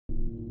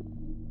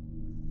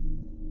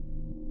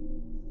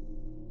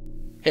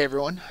Hey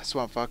everyone,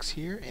 Swamp Fox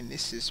here, and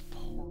this is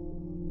part,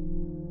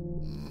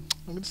 I'm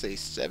gonna say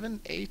 7,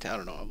 8, I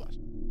don't know, I lost.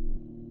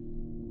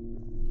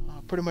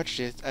 Pretty much,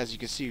 as you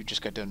can see, we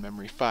just got done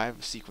Memory 5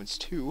 of Sequence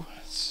 2,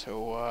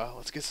 so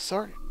let's get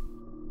started.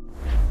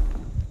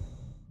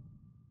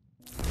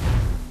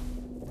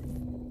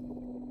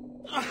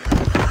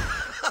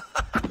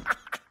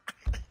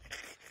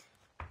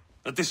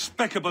 A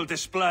despicable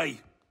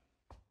display.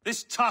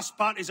 This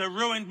tosspot is a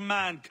ruined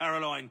man,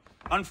 Caroline.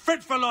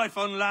 Unfit for life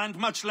on land,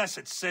 much less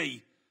at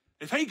sea.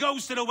 If he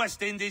goes to the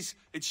West Indies,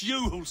 it's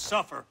you who'll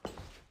suffer.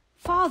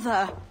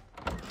 Father!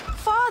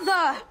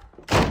 Father!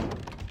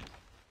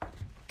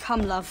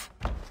 Come, love.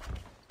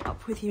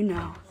 Up with you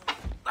now.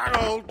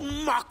 That old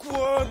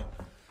muckworm!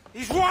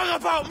 He's wrong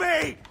about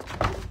me!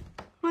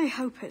 I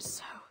hope it's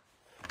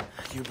so.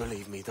 You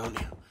believe me, don't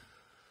you?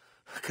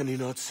 Can you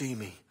not see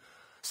me?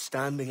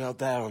 Standing out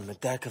there on the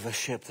deck of a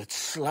ship that's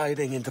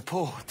sliding into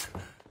port.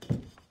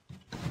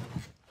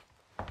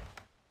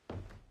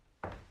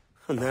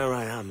 And there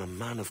I am, a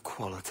man of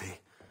quality.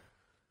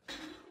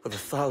 With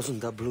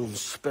 1,000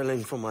 doubloons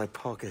spilling from my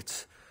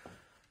pockets.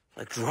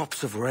 Like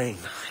drops of rain.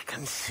 I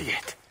can see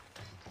it.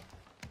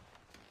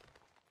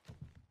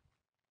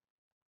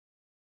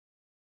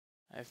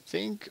 I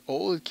think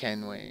old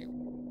Kenway.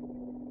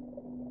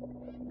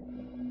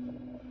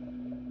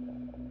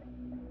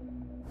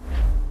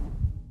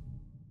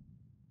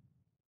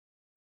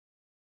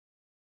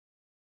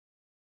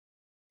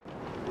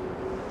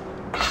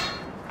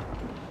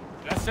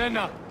 La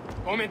cena,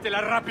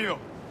 cómetela rápido.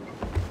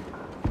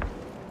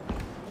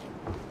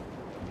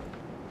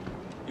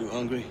 You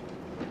hungry?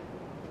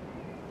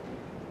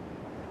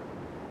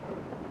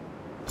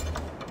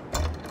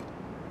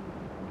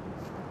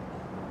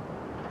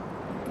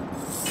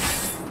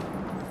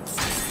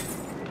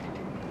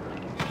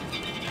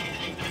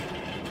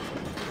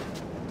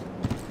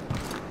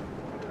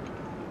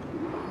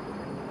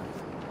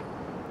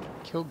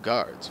 Kill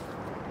guards.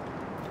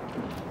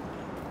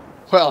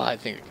 Well, I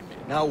think it can be.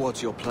 Now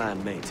what's your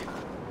plan, mate?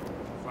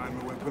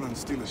 Find a weapon and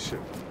steal a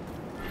ship.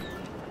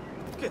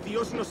 Que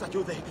Dios nos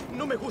ayude.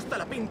 No me gusta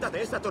la pinta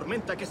de esa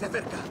tormenta que se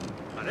acerca.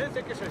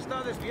 Parece que se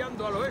está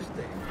desviando al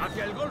oeste,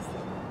 hacia el Golfo.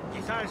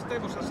 Quizá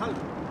estemos a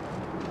salvo.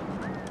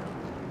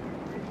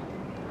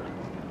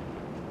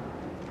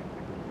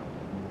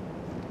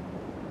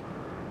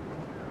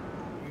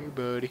 Hey,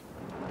 buddy.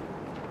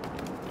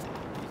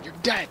 You're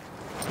dead!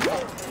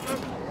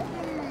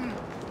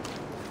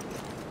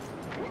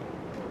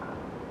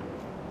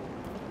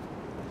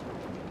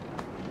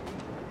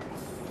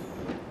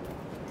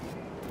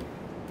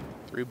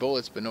 Three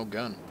bullets, but no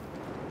gun.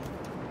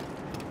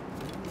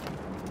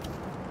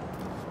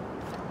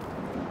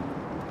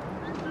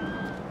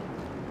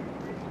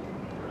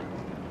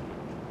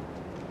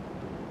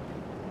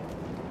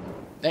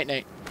 Night,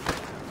 night.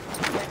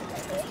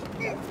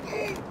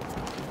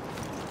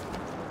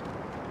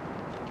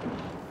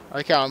 I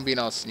like how I'm being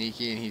all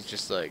sneaky and he's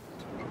just like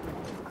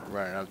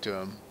running up to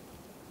him,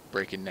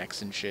 breaking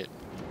necks and shit.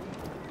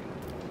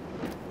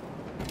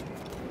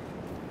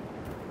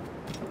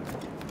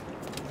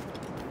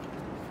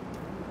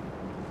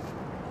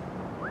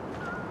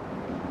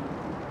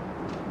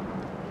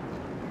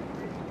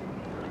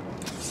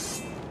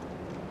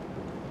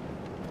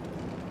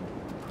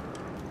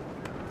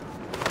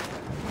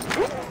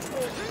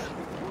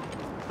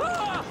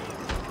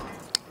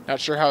 Not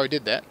sure how he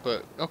did that,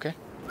 but okay.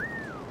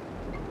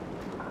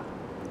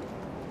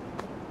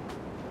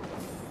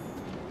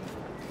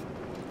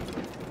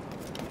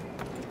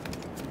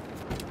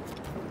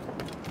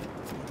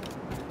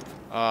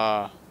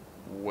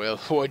 Well,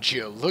 would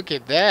you look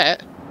at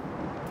that?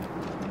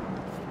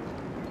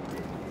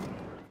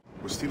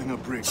 We're stealing a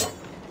brig.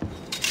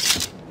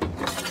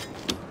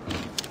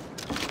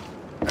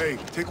 Hey,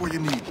 take what you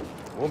need.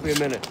 Won't be a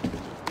minute.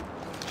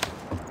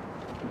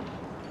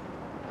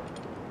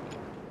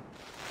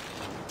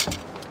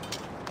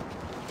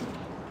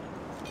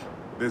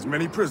 There's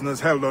many prisoners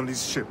held on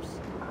these ships.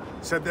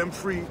 Set them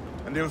free,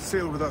 and they'll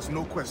sail with us,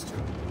 no question.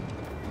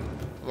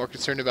 More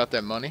concerned about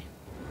that money?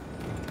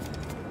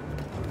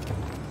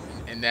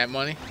 And that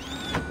money?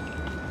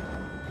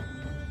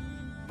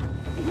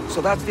 So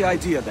that's the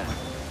idea then.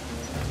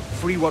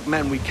 Free what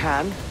men we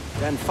can,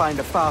 then find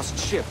a fast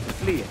ship to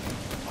flee it.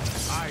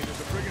 Aye,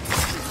 there's a brig in the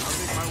street.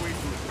 I'll make my way to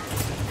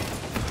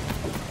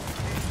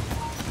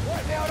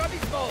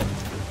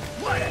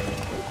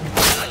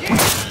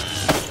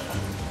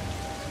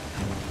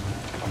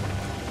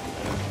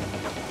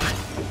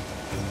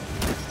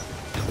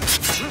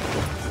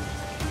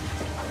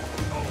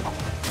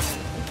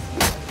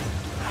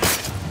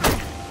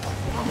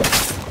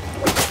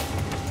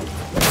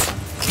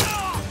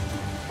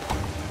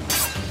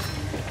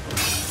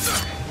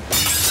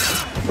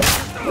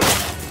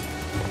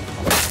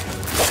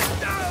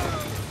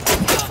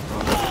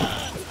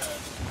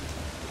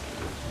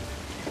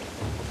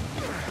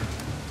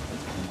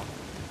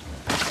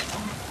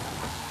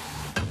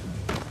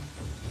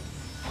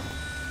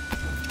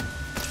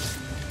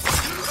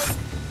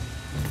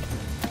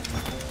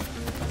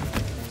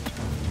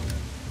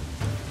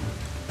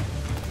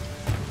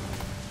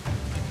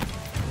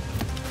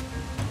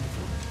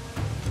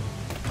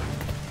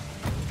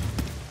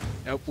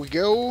Up we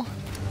go.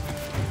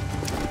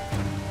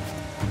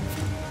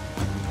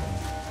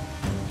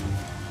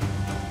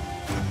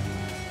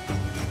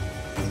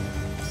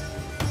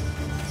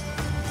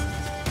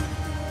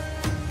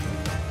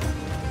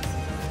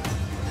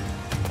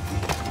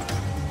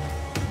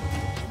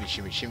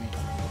 Shimmy, shimmy.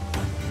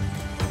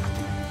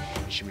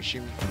 Shimmy,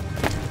 shimmy.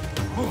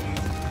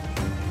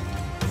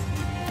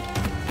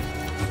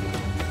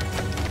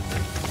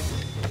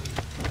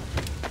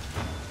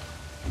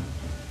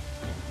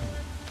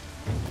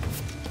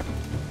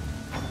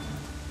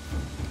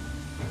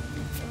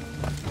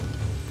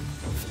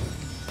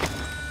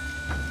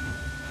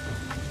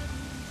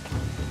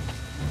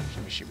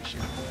 Shimmy,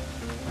 shimmy.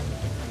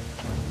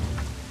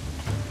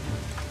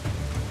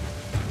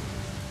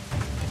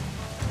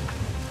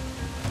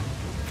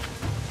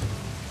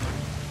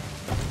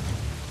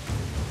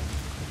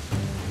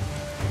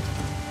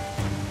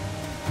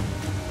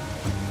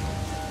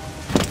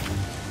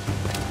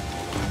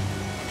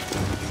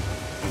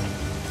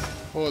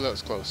 Oh, that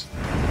was close.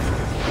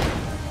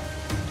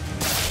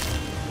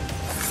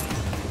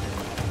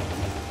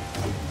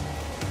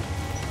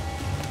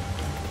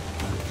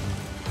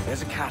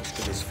 There's a catch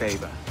to this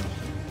favor.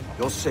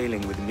 You're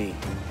sailing with me.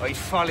 I'd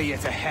follow you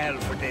to hell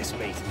for this,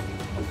 mate.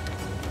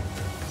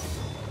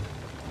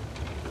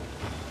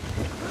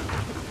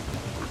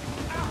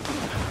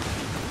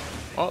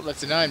 Oh,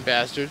 that's a 9,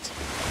 bastards.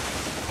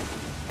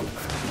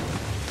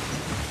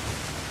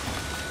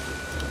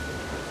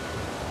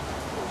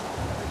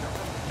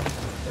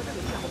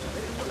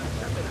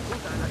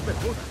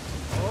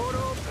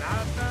 Oro,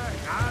 plata,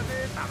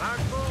 jade,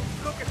 tabaco,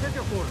 lo que se te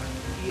ocurra.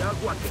 Y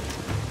agua que...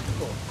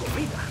 o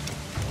comida.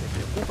 Me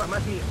preocupa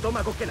más mi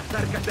estómago que las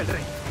arcas del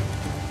rey.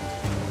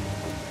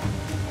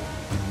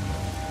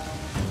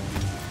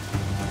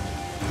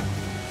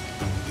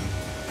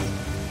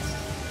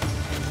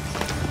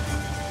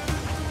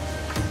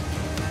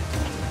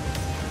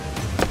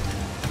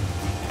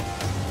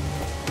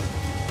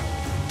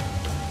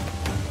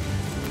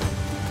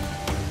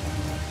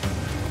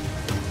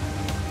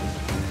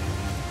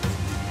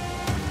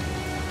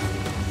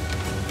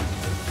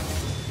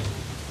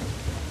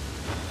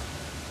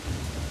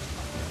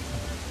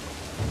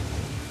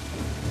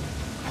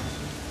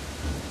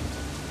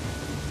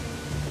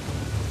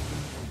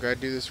 Gotta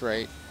do this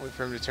right. Wait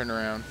for him to turn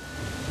around.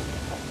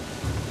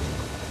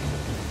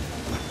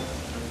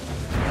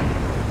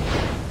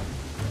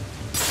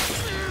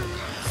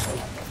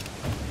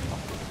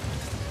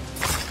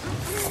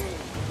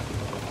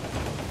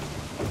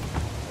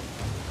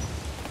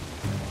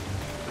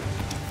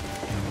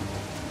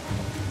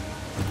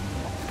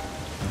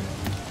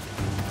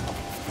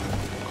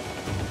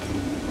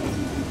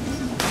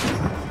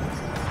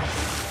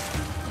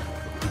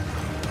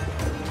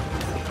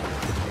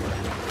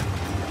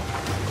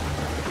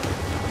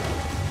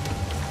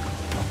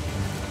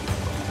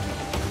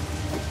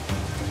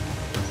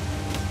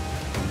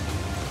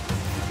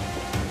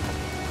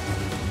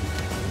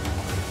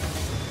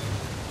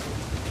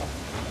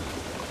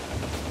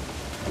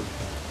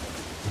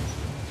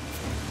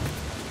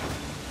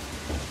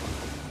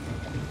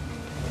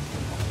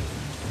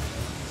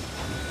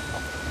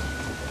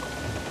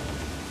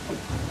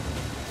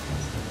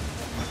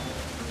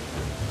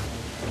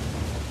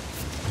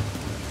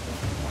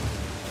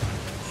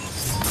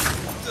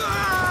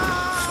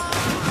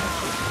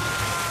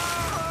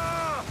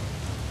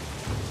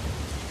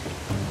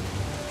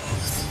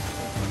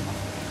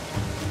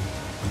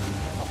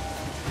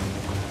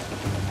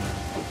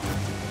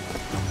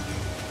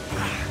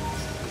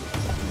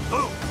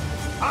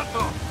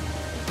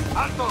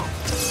 ¡Alto!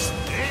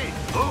 ¡Sí!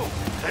 ¡Tú!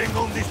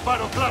 ¡Tengo un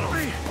disparo claro!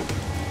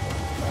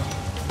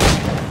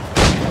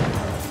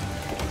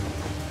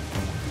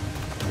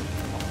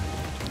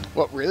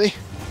 What, really?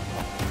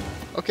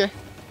 Okay.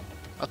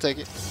 I'll take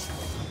it.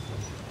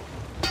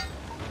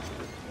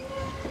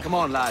 Come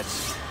on,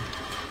 lads.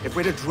 If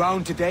we're to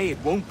drown today, it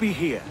won't be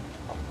here.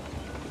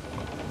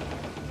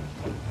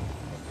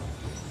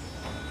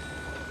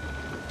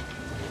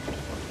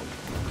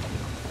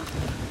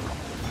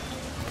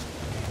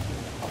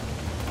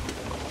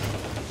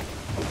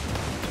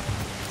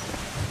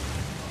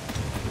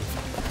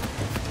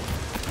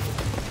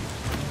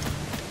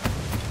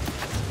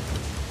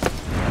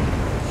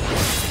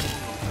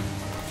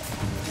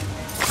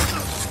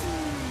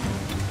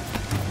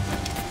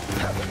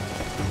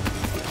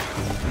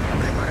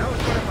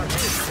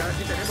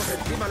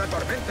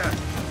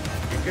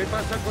 ¿Qué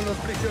pasa con los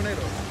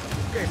prisioneros?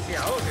 Que se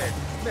ahoguen.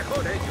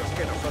 Mejor ellos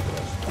que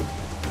nosotros.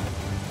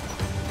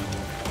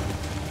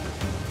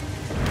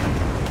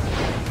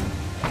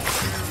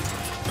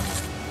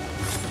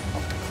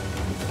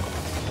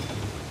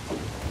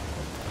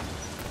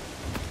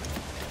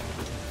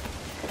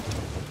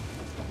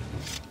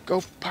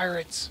 Go,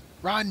 pirates!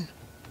 Run!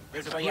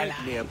 There's a boat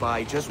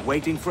nearby just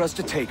waiting for us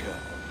to take her.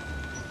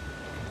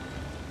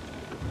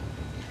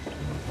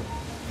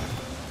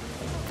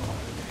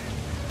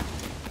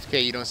 Okay,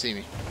 you don't see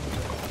me.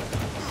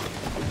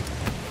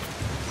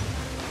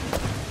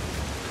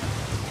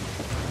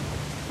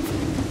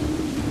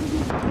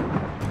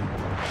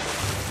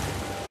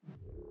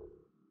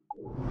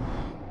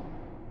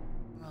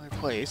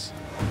 place.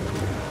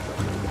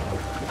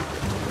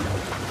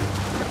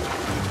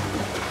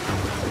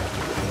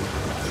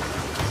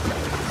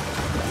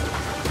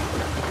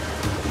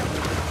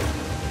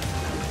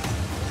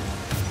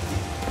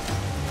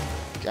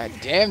 God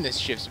damn, this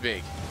ship's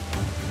big.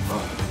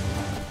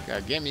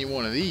 Gotta get me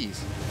one of these.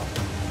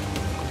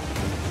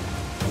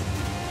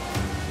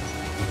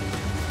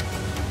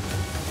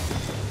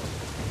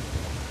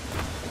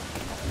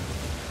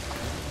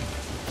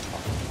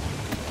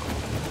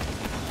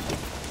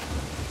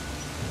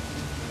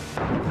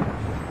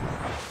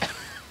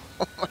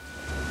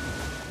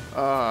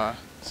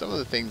 Some of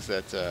the things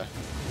that the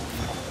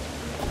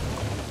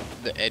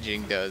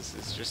edging does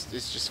is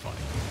just funny.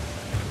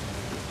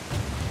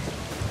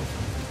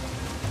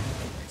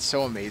 It's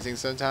so amazing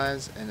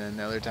sometimes, and then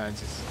other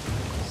times it's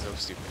so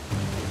stupid,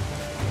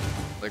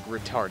 like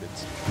retarded.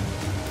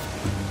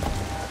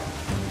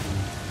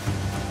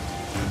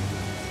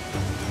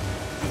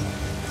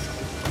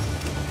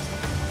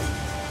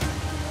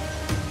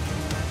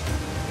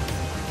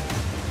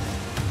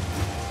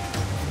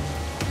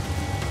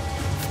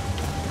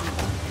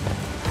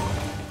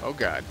 Oh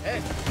God.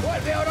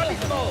 ¡Vuelve ahora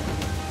mismo!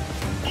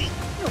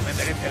 No me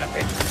merece la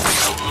pena.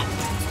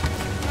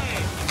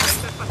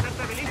 ¿Intentas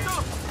pasarte de listo?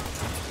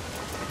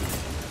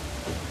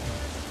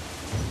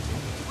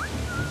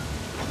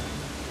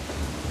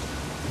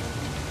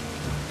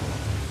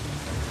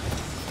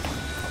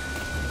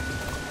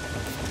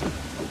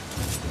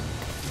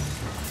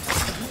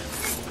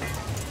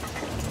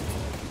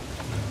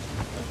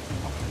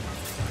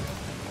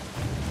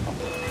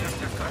 Voy a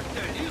sacarte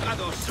el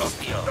hígado,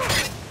 socio.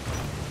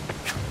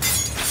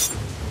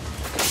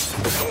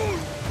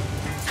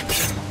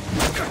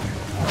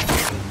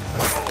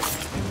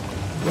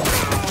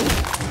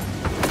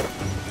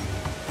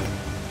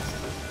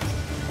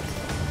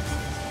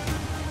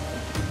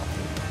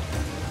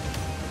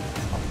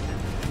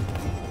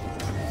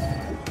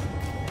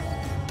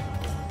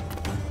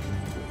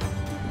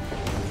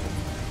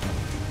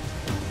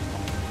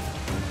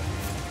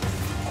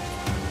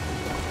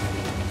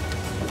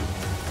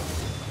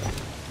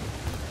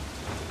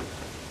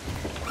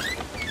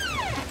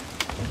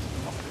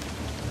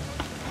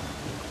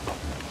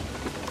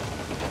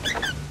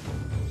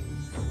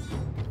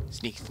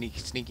 Sneaky, sneaky,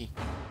 sneaky.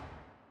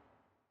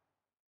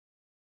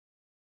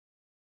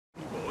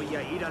 Voy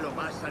a ir a lo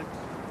más alto.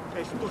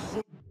 Esto es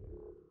un...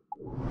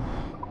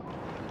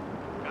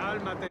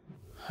 Cálmate.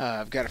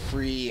 I've got a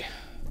free.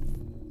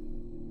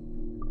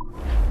 No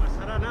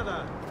pasará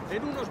nada.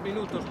 En unos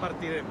minutos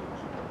partiremos.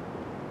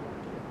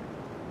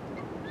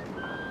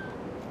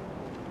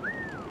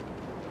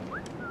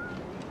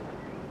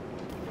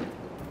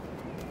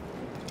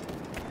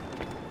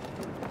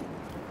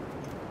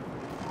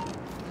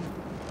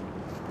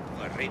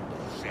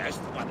 Se ha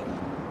esfumado.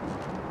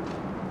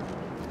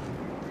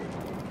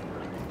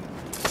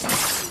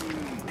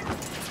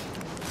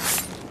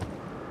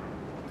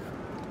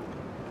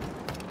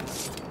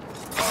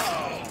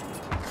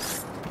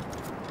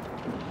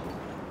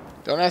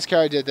 Don't ask how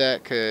I did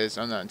that, because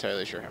I'm not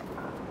entirely sure how.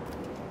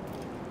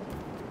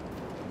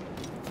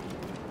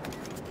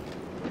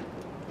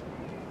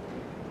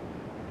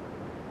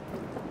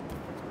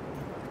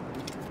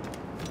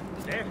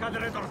 Deja de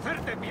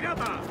retorcerte,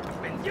 pirata.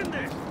 ¿Me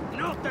entiendes?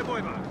 No te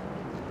muevas.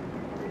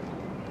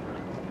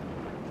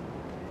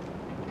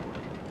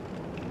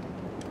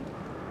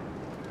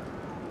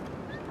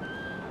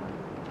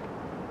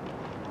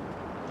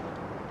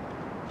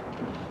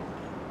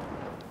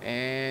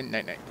 And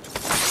night night.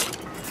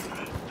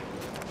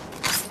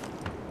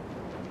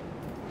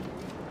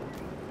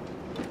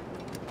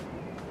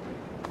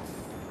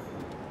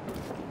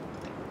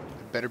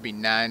 There better be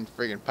 9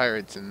 friggin'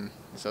 pirates in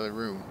this other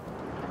room.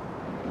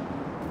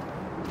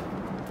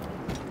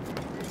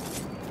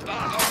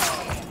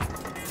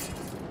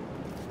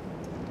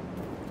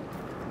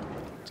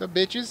 What's up,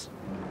 bitches?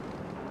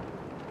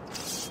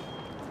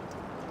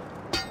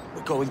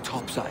 We're going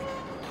topside.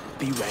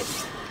 Be ready.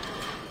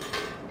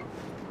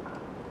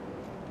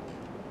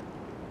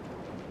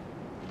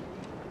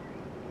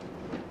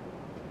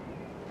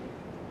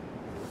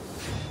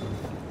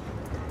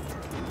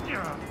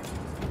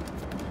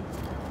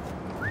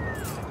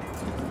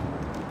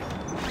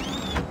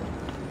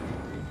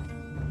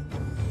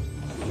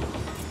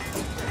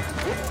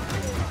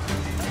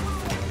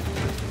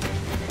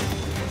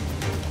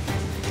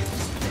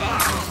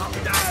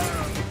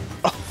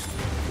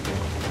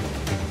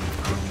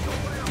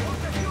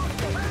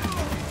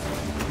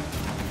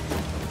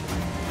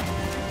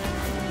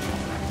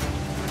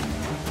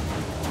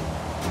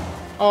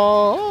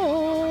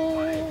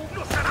 Oh!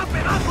 ¡Nos hará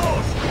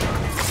pedazos!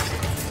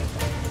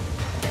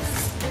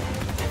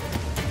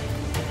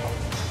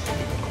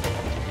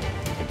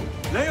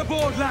 Lay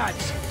aboard,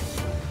 lads!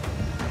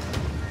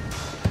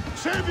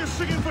 Save your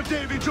singing for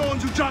Davy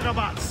Jones, you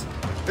jagabats!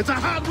 It's a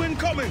hard wind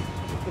coming!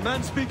 The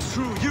man speaks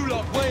true. You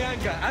lot weigh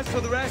anchor. As for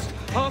the rest,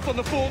 half on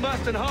the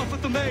foremast and half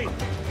at the main.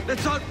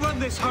 Let's outrun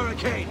this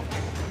hurricane.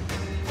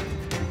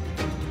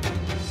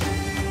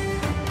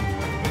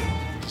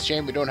 It's a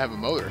shame we don't have a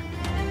motor.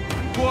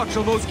 Watch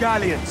on those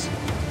galleons.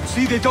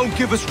 See they don't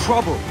give us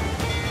trouble.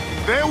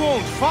 They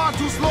won't. Far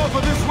too slow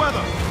for this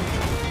weather.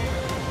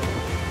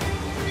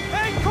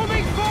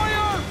 Incoming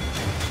fire!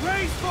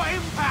 Brace for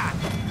impact!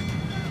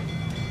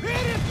 Here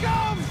it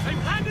comes! I'm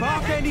handing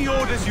Bark any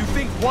orders you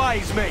think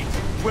wise, mate.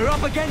 We're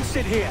up against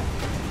it here.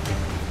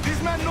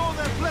 These men know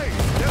their place.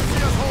 They'll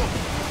see us home.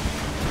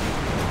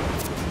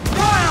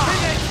 Fire!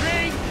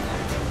 Penetrate!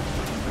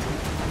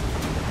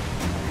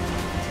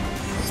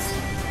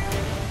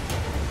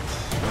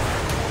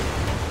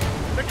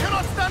 They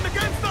cannot stand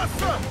against us,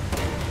 sir!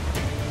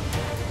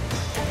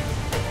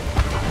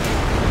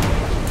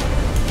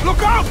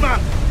 Look out, man!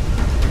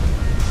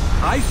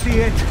 I see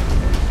it.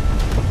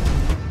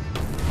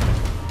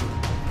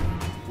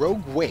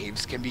 Rogue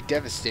waves can be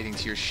devastating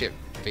to your ship.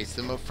 Face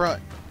them up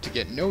front to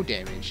get no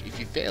damage. If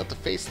you fail to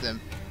face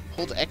them,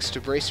 hold X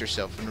to brace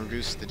yourself and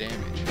reduce the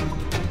damage.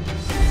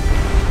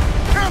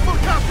 Careful,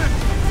 Captain!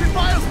 She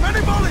fires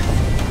many volleys!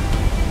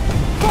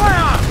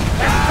 Fire!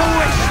 Let's go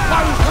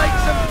expose like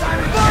some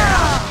damage!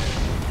 Fire!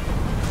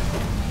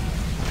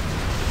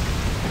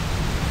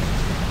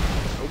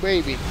 Oh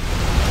baby.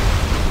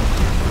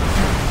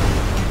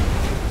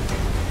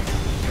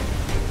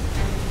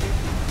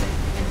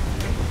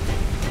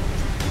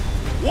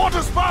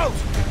 Water spout!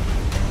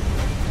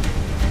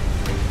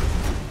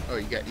 Oh,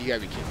 you gotta be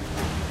kidding me.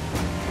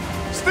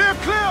 Steer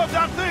clear of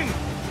that thing!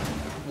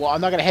 Well,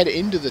 I'm not gonna head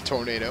into the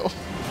tornado.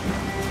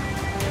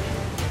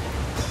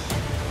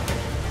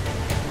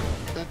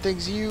 That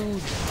thing's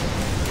huge.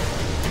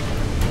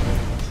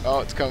 Oh,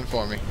 it's coming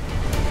for me.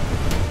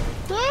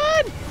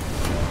 Run!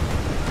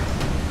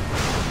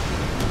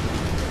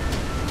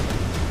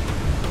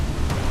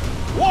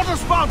 Water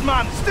spout,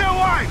 man! Stay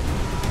wide!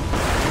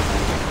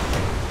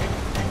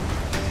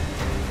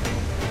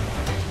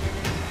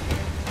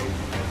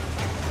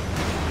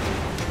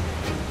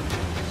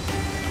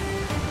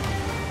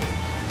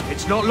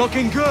 It's not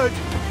looking good.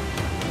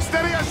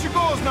 Steady as she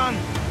goes, man!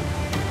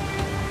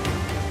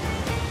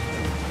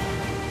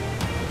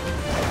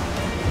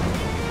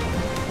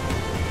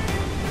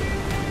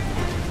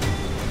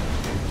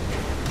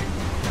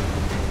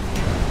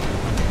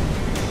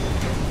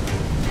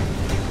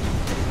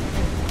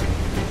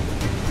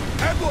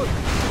 Edward!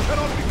 You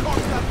cannot be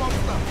caught, that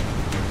monster!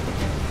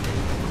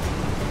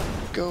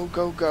 Go,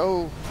 go,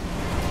 go.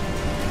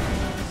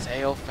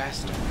 Sail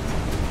faster.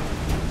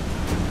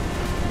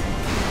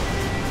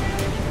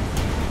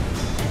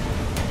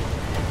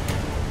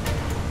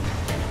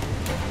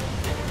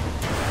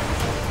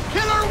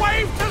 Killer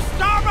wave to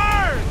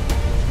starboard!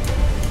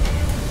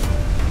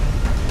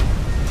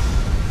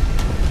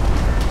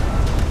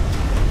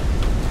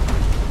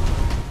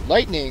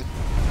 Lightning.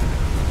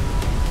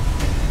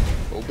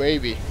 Oh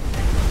baby.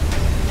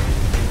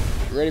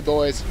 You ready,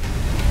 boys?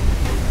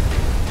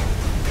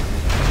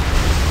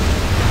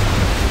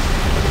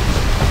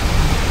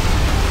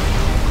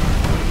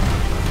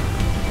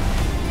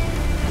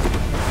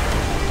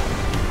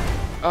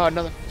 Oh,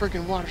 another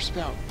freaking water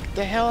spout. Get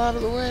the hell out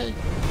of the way.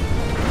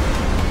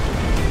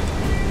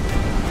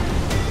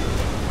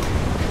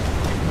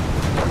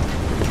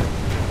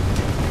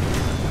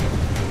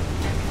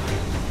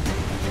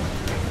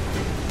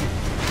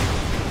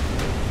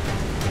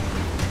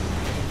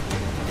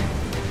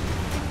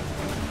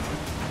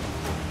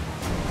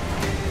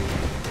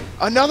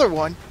 Another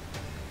one.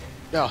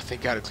 Oh,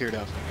 thank God it cleared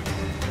up.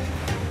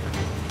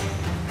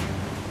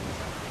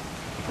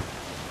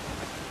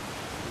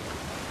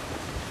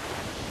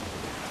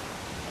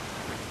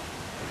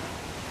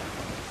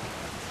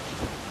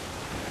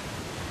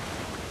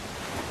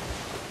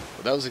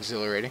 Well, that was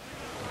exhilarating.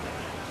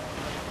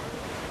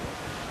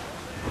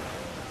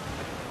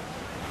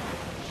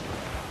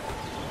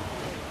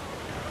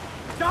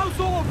 Down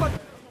all, but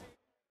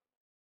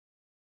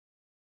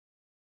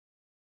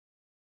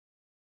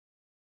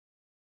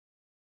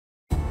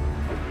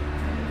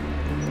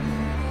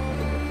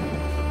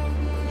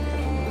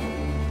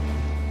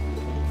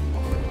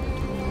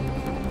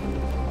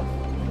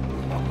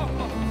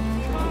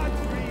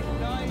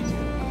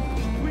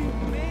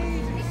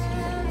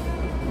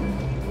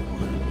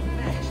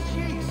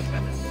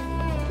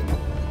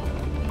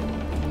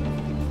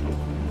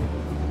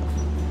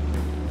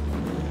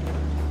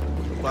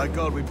By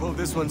God, we pulled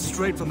this one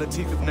straight from the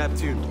teeth of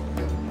Neptune.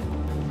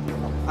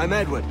 I'm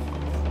Edward.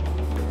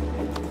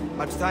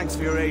 Much thanks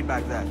for your aid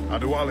back there.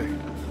 Adewale.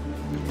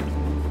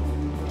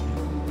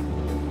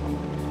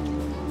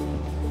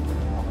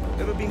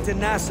 Ever been to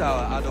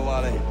Nassau,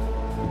 Adewale?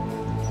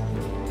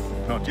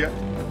 Not yet.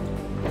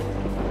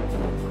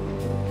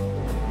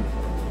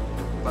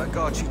 By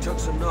God, she took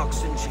some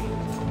knocks, didn't she?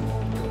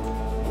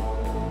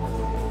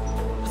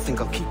 I think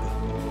I'll keep her.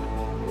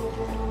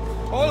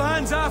 All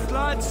hands aft,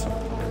 lads.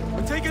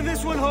 We're taking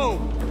this one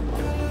home.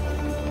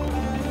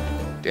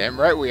 Damn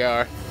right we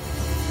are.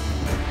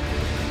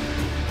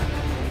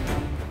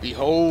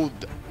 Behold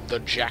the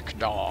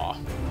jackdaw.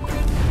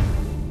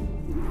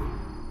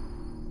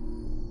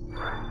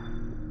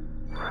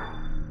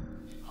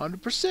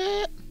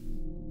 $100%.